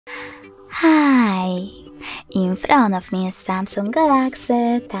Hi! In front of me is Samsung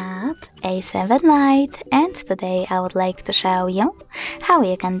Galaxy Tab A7 Lite, and today I would like to show you how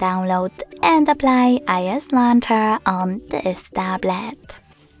you can download and apply iOS Launcher on this tablet.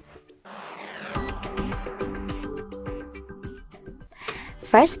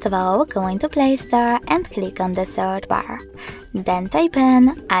 First of all, go into Play Store and click on the search bar. Then type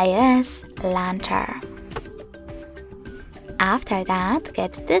in iOS Launcher. After that,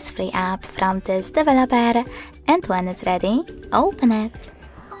 get this free app from this developer, and when it's ready, open it.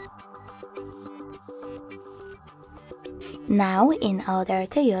 Now, in order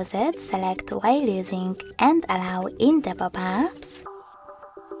to use it, select while using and allow in the pop-ups.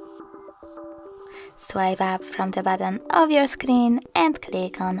 Swipe up from the bottom of your screen and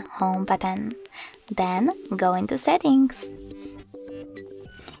click on Home button. Then go into Settings.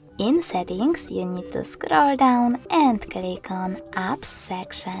 In Settings, you need to scroll down and click on Apps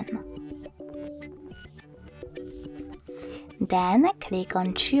section. Then click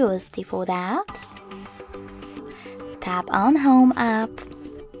on Choose Default Apps. Tap on Home app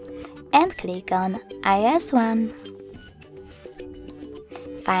and click on iOS 1.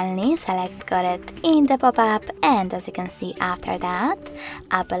 Finally, select Got It in the pop-up, and as you can see after that,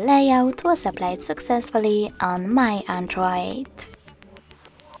 Apple layout was applied successfully on my Android.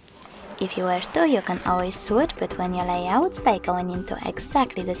 If you wish to, you can always switch between your layouts by going into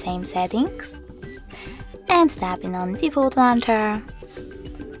exactly the same settings and tapping on Default Launcher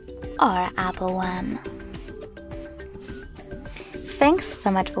or Apple One. Thanks so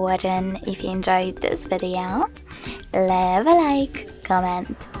much for watching. If you enjoyed this video, leave a like,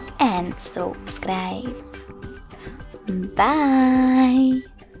 comment and subscribe. Bye!